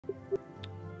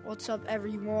What's up,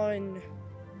 everyone?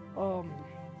 I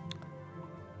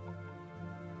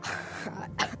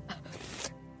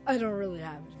don't really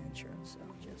have an intro, so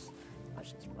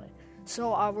let's just play.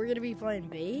 So we're gonna be playing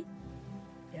bait.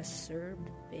 Yes, sir,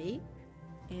 bait,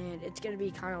 and it's gonna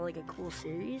be kind of like a cool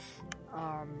series.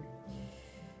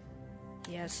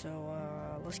 Yeah. So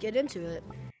let's get into it.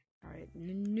 All right,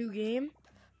 new game.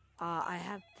 I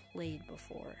have played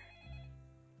before,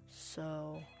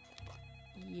 so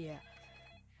yeah.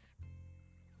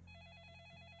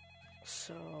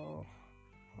 So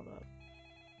hold up,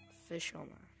 fish on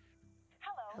that.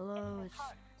 Hello, it's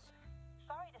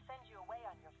sorry to send you away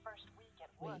on your first week at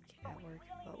work,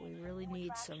 but we really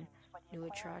need some new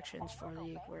attractions for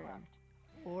the aquarium,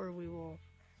 or we will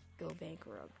go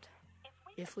bankrupt.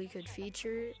 If we could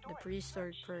feature the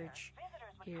prehistoric perch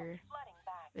here,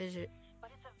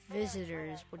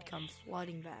 visitors would come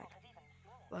flooding back.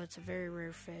 But it's a very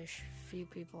rare fish. Few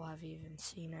people have even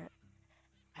seen it.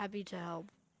 Happy to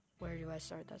help. Where do I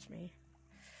start? That's me.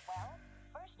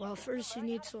 Well, first you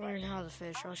need to learn how to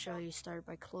fish. I'll show you. Start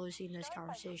by closing this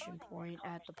conversation point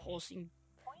at the pulsing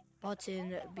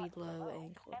button below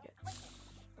and click it.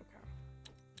 Okay.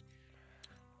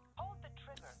 Hold the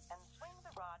trigger and swing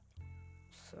the rod.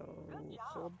 So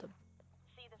hold the.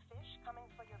 See the fish coming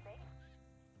for your bait?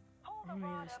 Pull the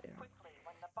rod up quickly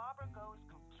when the bobber goes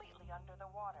completely under the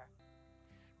water.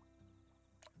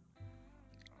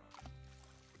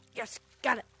 Yes,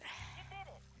 got it. You did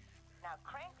it. Now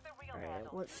crank the reel handle.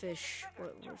 Alright, what fish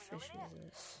is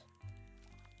this?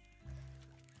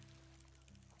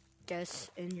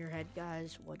 Guess in your head,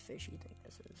 guys, what fish you think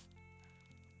this is.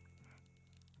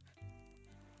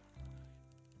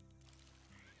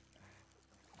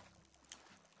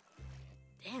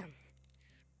 Damn.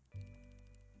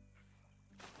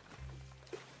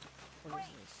 What is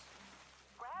this?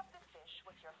 Grab the fish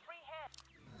with your free hand.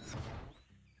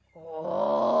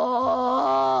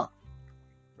 Oh!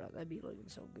 Bro, that'd be looking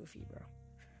so goofy, bro.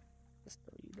 Let's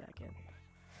throw you back in.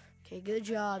 Okay, good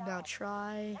job. Now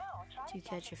try to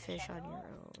catch a fish on your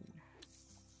own.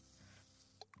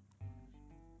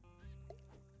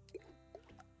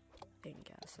 Didn't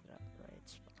cast it up the right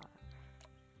spot.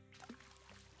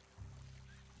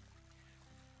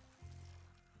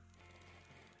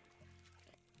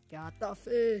 Got the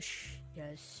fish.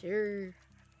 Yes, sir.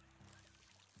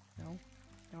 No.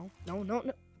 No. Oh, it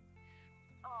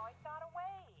got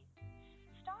away.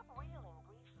 Stop reeling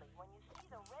briefly when you see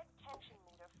the red tension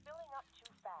meter filling up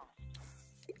too fast.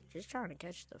 Just trying to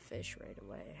catch the fish right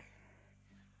away.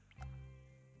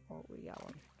 Oh, we got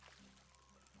one.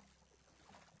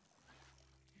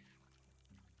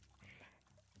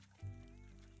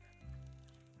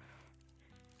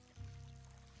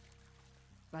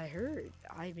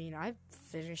 I've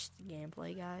finished the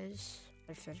gameplay, guys.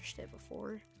 I finished it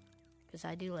before. Because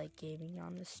I do like gaming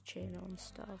on this channel and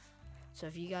stuff. So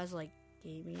if you guys like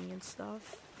gaming and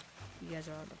stuff, you guys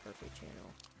are on the perfect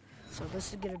channel. So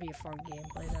this is going to be a fun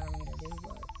gameplay that I'm going to do,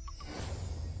 but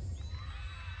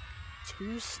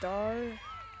 2-star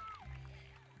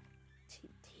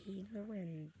Tina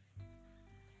and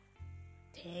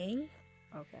Tang?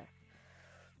 Okay.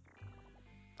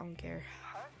 Don't care.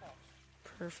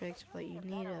 Perfect, but you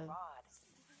need a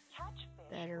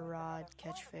better rod,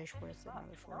 catch fish worth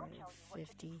another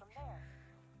 450.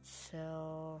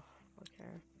 So, okay.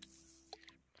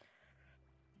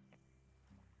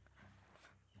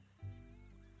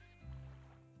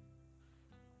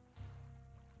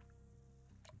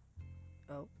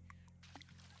 Oh,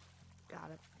 got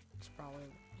it. It's probably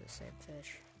the same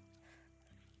fish.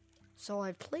 So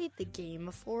I played the game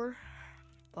before,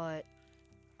 but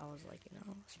I was like,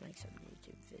 let's make some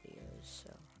YouTube videos, so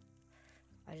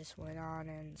I just went on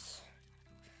and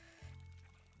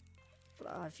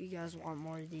if you guys want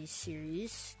more of these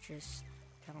series, just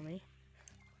tell me.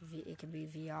 It can be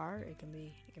VR, it can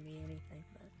be anything,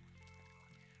 but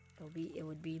it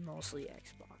would be mostly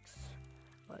Xbox.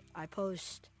 But I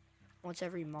post once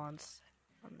every month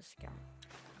on this account.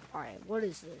 Alright, what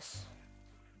is this?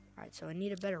 Alright, so I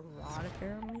need a better rod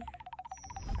apparently.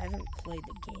 I haven't played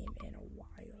the game in a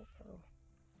while though.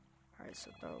 Alright,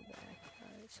 so throw it back.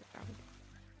 Alright, so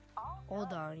all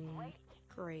done.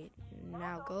 Great.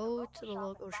 Now go to the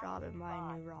local shop and buy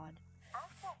a new rod.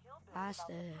 Ask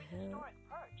the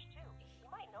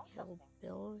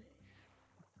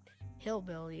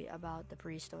hillbilly about the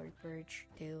prehistoric perch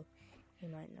too. He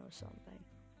might know something.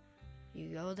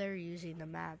 You go there using the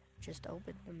map. Just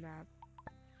open the map.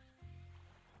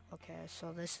 Okay,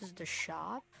 so this is the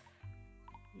shop.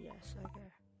 Yes, okay.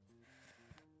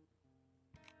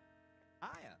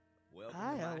 Hiya,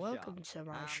 welcome welcome to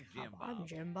my shop. I'm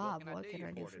Jim Bob. What can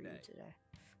I do for you today?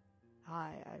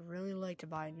 Hi, I'd really like to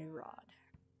buy a new rod.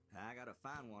 I gotta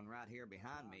find one right here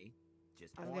behind me.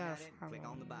 Just I've point got at it and click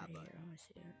on the buy right button. here. Let me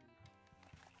see it.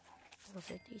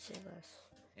 450, say less.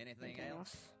 Anything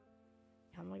else?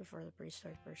 I'm looking for the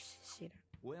prehistoric Persina.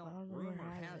 Well,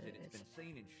 rumor has it it's been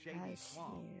seen in Shady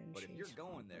Swamp. But if you're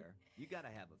going there, you gotta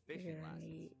have a fishing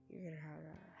license. You're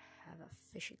gonna have a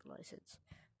fishing license.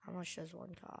 How much does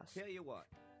one cost? Tell you what,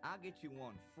 I'll get you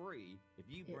one free if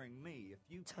you bring me a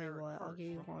few Tell you parrot what, I'll perch give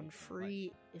you from one Ocean free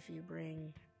Lake. if you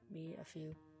bring me a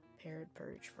few parrot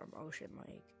perch from Ocean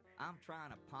Lake. I'm trying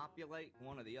to populate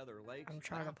one of the other lakes. I'm but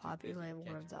trying to too busy populate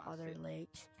one of catching the other myself.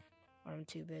 lakes when I'm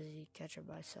too busy catching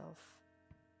myself.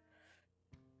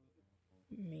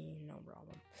 Me, no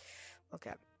problem.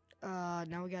 Okay.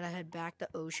 Now we gotta head back to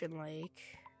Ocean Lake.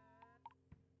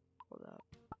 Hold up.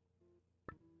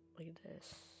 Look at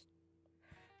this.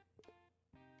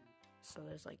 So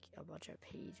there's like a bunch of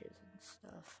pages and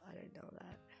stuff. I didn't know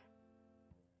that.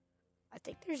 I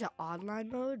think there's an online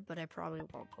mode, but I probably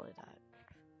won't play that.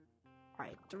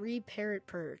 Alright, 3 parrot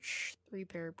perch. 3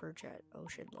 parrot perch at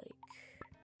Ocean Lake.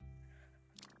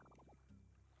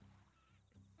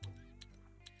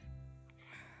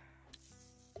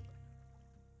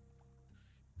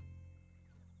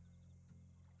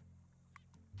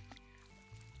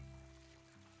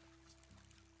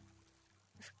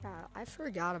 I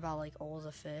forgot about like all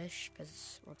the fish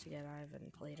because once again I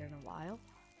haven't played in a while.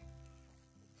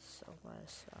 So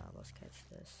let's catch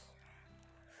this.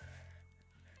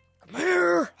 Come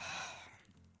here!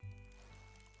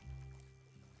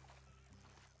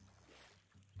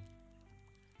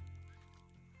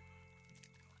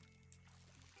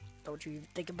 Don't you even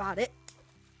think about it.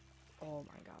 Oh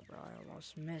my god, bro, I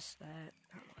almost missed that.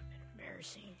 That would have been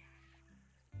embarrassing.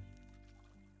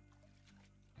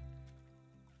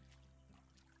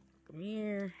 Come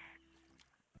here.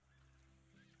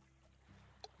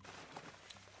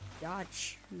 Got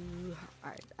you.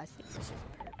 Alright, I think this is a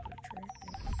parrot perch, right?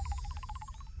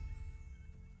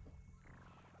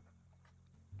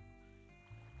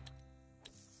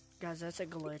 Guys, that's a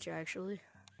glitch, actually.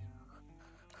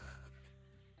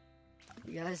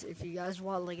 If you guys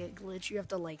want like a glitch, you have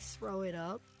to like throw it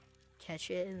up, catch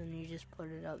it, and then you just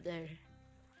put it up there.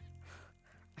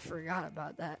 I forgot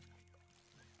about that.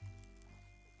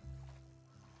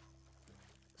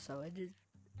 So I did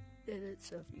it.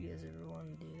 So if you guys ever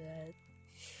want to do that,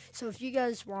 so if you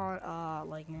guys want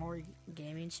like more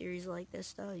gaming series like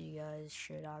this, though, you guys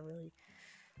should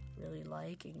really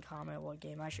like and comment what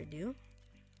game I should do.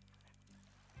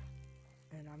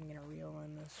 And I'm gonna reel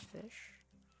in this fish.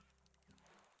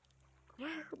 Come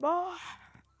here, boy.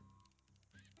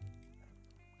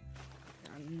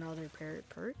 Another parrot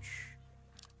perch.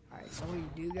 Alright, so what you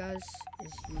do, guys,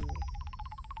 is you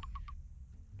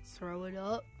throw it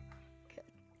up,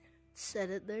 set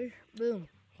it there, boom,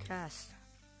 cast.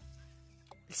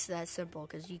 It's that simple,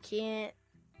 because you can't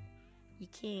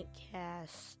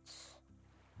cast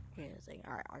anything.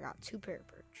 Alright, I got 2 parrot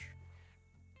perch.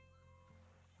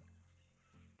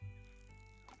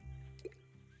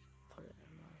 Put it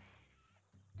in there.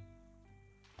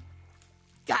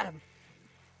 Got him!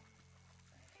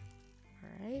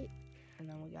 Alright. And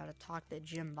then we gotta talk to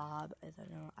Jim Bob.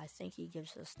 I think he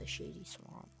gives us the Shady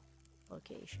Swamp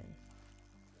location.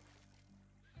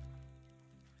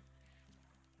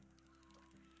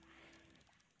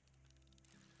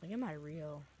 Look at my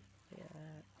reel. Look at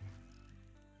that.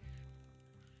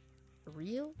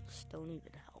 Reels don't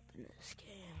even help in this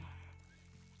game.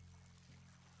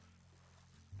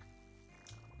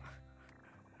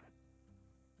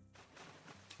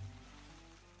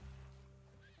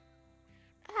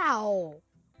 Ow!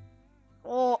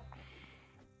 Oh!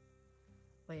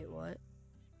 Wait, what?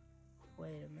 Wait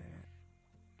a minute.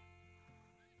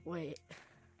 Wait.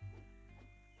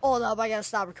 Hold up, I gotta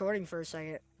stop recording for a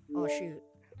second. Oh, shoot.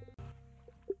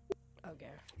 Okay,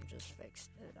 I just fixed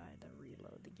it. I had to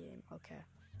reload the game. Okay.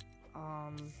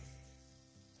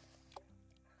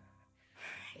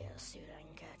 Yeah, let's see what I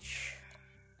can catch.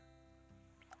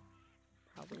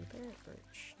 Probably a parrot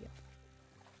perch. Yep.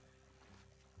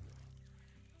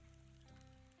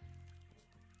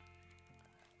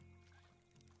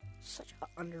 Such an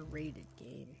underrated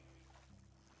game.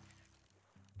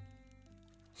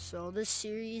 So this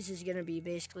series is gonna be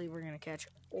basically we're gonna catch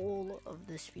all of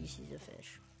the species of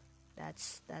fish.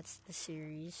 That's the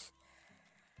series,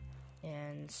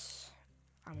 and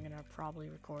I'm gonna probably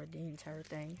record the entire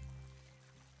thing.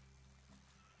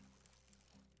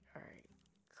 All right,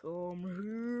 come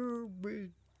here,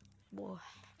 big boy.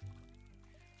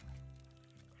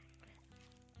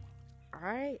 All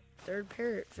right, 3rd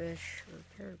parrotfish or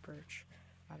parrot perch.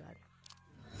 My bad.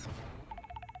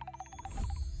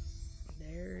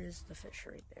 is the fish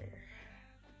right there.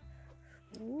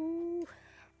 Ooh.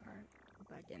 Alright,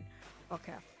 go back in.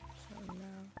 Okay, so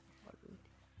now, what do we do?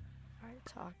 Alright,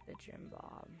 talk to Jim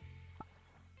Bob.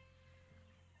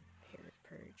 Parrot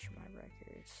perch, my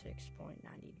record,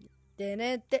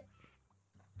 6.90.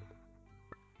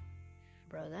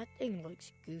 Bro, that thing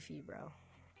looks goofy, bro.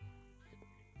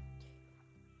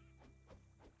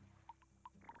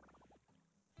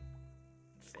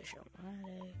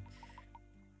 Fish-o-matic.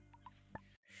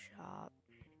 Shop.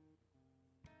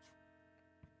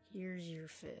 Here's your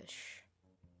fish.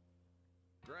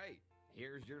 Great.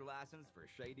 Here's your license for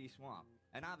Shady Swamp.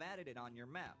 And I've added it on your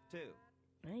map, too.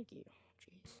 Thank you.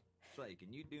 Jeez. Say,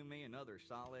 can you do me another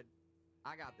solid?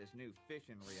 I got this new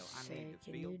fishing reel I need to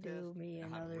Can field you do me test.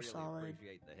 another I'd really solid?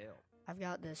 appreciate the help. I've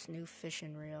got this new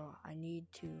fishing reel I need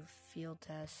to field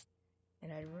test,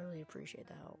 and I'd really appreciate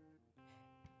the help.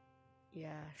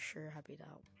 Yeah, sure, happy to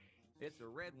help. It's a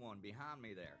red one behind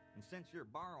me there, and since you're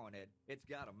borrowing it, it's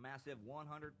got a massive 100%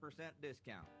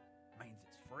 discount. Means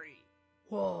it's free.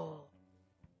 Whoa.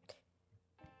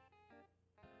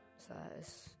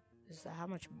 Is that how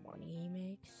much money he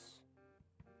makes?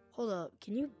 Hold up,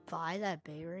 can you buy that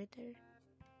bait right there?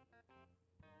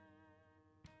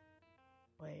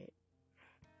 Wait.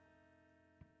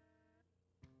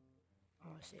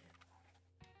 Oh, I see it.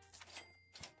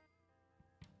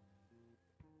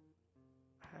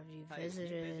 Have you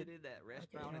visited that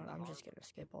restaurant okay, in the I'm harbor? just gonna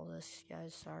skip all this,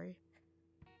 guys, sorry.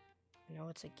 I know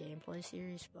it's a gameplay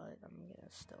series, but I'm gonna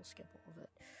still skip all of it.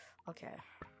 Okay.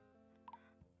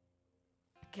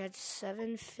 Catch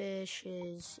 7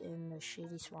 fishes in the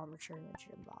Shady Swamp, return to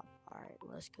Jim Bob. Alright,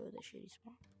 let's go to the Shady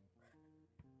Swamp.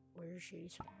 Where's Shady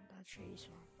Swamp? That's Shady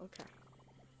Swamp. Okay.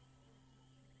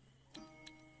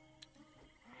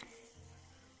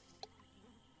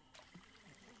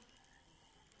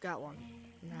 Got one.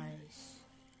 Nice.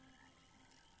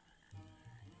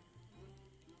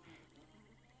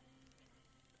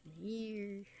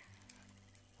 Here.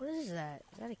 What is that?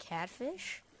 Is that a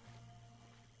catfish?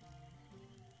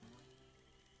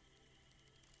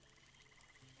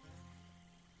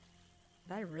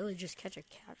 Did I really just catch a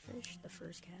catfish the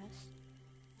first cast?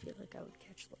 I feel like I would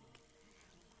catch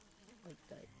like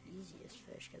the easiest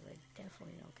fish, because I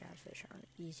definitely know catfish aren't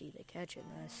easy to catch in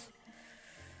this.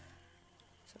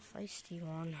 It's a feisty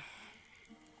one.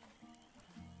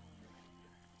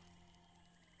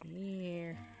 Come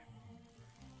here.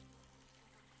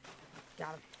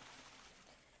 Got him.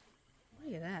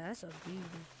 Look at that. That's a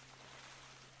beauty.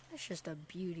 That's just a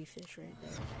beauty fish right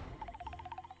there.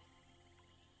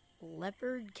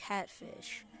 Leopard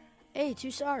catfish. Hey, 2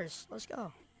 stars. Let's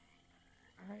go.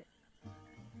 Alright.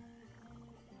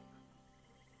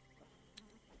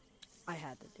 I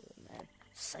had to do it, man.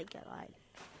 Psych, I lied.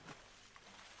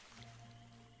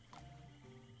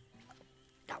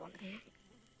 That one.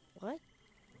 What?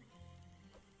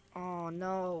 Oh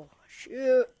no.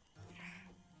 Shoot.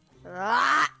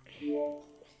 Ah!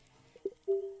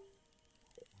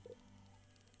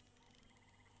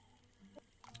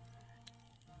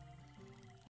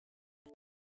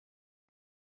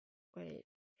 Wait.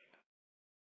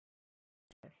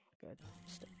 Good.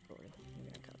 Still recording. I'm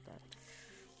gonna cut that.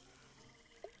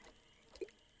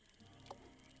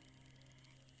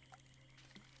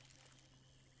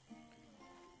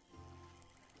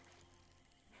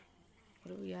 What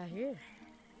do we got here?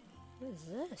 What is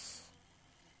this?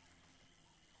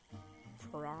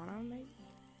 Piranha, maybe?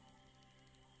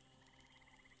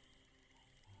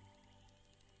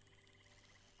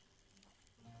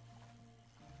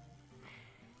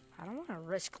 I don't want to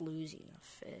risk losing a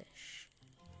fish.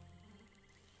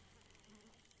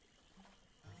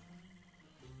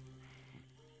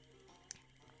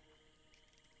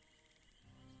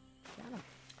 Got him.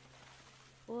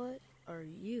 What are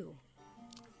you?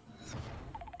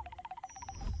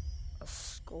 A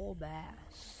skull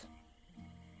bass.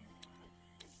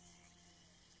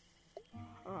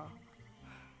 Oh.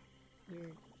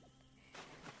 Weird.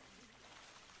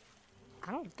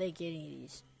 I don't think any of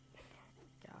these.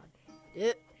 God.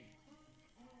 It.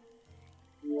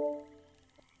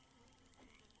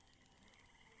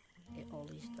 It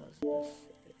always does this.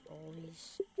 It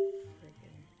always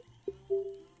freaking.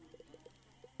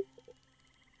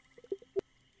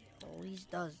 It always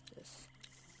does this.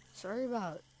 Sorry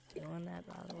about doing that,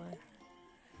 by the way.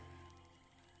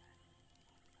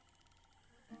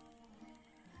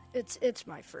 It's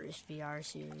my first VR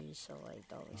series, so like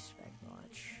don't expect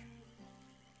much.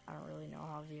 I don't really know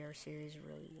how VR series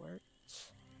really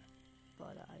works,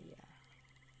 but yeah.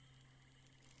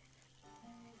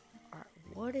 Alright,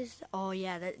 what is that? Oh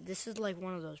yeah, this is like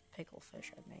one of those pickle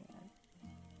fish, I think.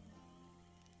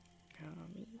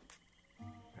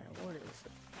 Alright,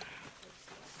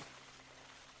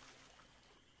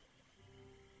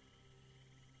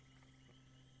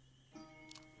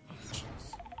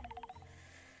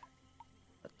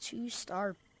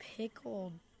 2-star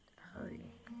pickled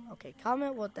herring. Okay,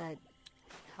 comment what that,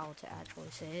 how to actually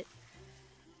say it.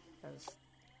 'Cause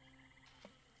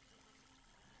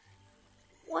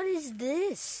what is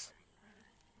this?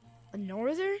 A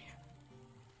northern?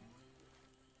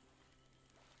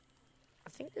 I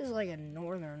think this is like a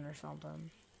northern or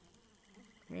something.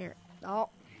 Come here. Oh.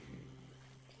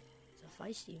 It's a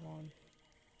feisty one.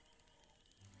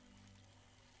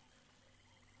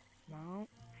 No.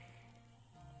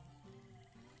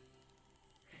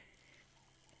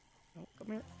 No, come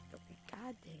here.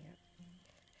 God dang it.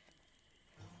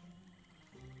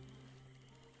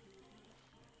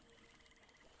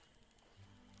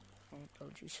 I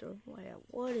told you so. Wait,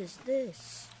 what is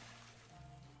this?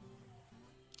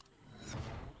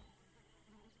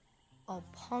 A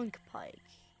punk pike.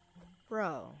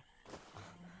 Bro.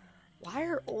 Why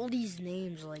are all these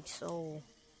names like so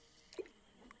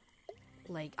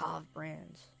like off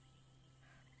brands?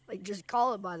 Like just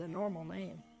call it by the normal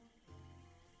name.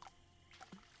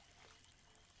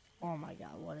 Oh my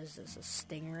god, what is this? A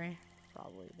stingray?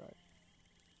 Probably, but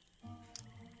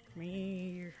come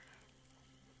here.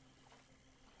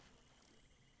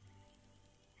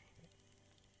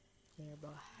 Come here,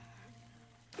 bro.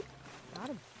 Got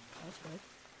him. That's good.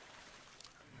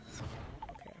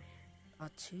 Okay. A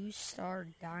 2-star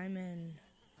diamond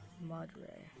mud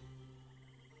ray.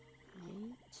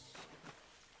 Yeet.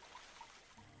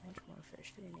 How much more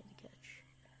fish do we need to catch?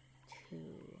 2.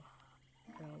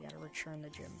 Then we gotta return the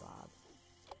gym bob.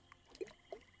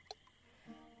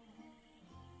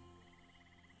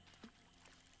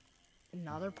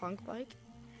 Another punk bike?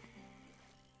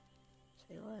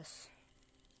 Say less.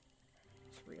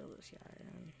 Let's reel this guy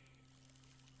in.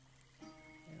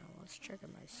 You know, let's check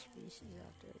out my species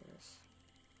after this.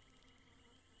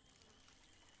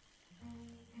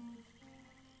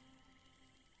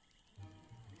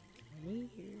 Me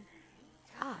here.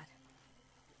 God.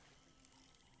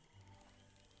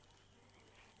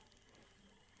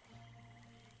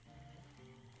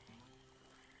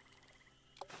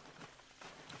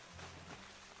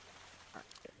 Alright,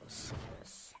 let's see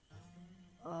this.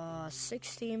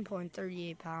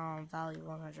 16.38 pound, value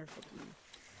 150.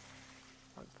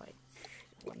 Bug bite.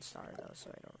 1 star though, so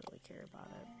I don't really care about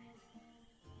it.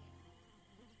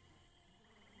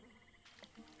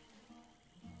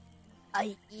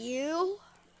 A eel?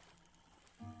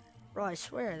 Bro, I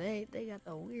swear, they got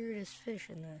the weirdest fish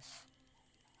in this.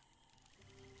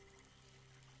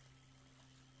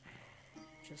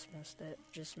 Just missed it.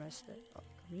 Just missed it. Oh,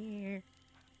 come here.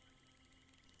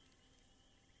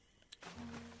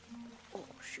 Oh,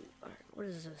 shoot. Alright, what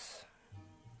is this?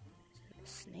 Is it a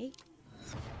snake?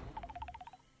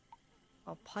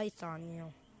 A python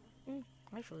eel.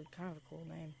 Actually, kind of a cool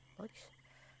name.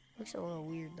 Looks a little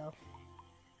weird, though.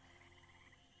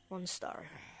 1 star.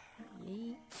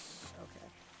 Yeet. Okay.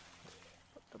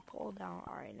 Put the pole down.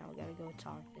 Alright, now we gotta go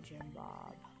talk to Jim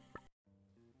Bob.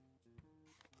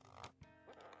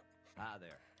 Hi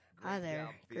there. Hi there.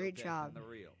 Great job. The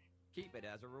reel. Keep it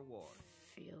as a reward.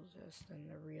 Field test and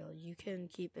the reel. You can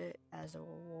keep it as a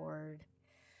reward.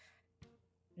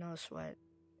 No sweat.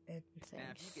 And thanks.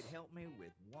 Now, if you could help me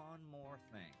with one more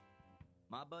thing.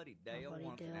 My buddy Dale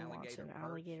wants an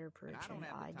alligator perch, and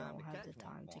I don't have the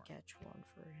time to catch one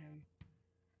for him.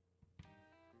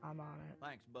 I'm on it.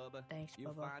 Thanks, Bubba. Thanks,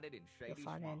 You'll Bubba. find it in Shady You'll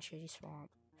find it in Swamp. Shady Swamp.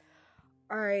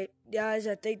 Alright, guys,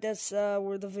 I think that's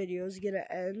where the video is gonna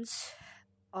end.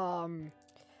 I'm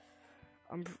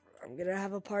gonna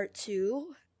have a part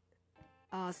 2.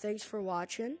 Thanks for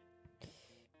watching.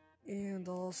 And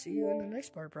I'll see you in the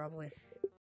next part, probably.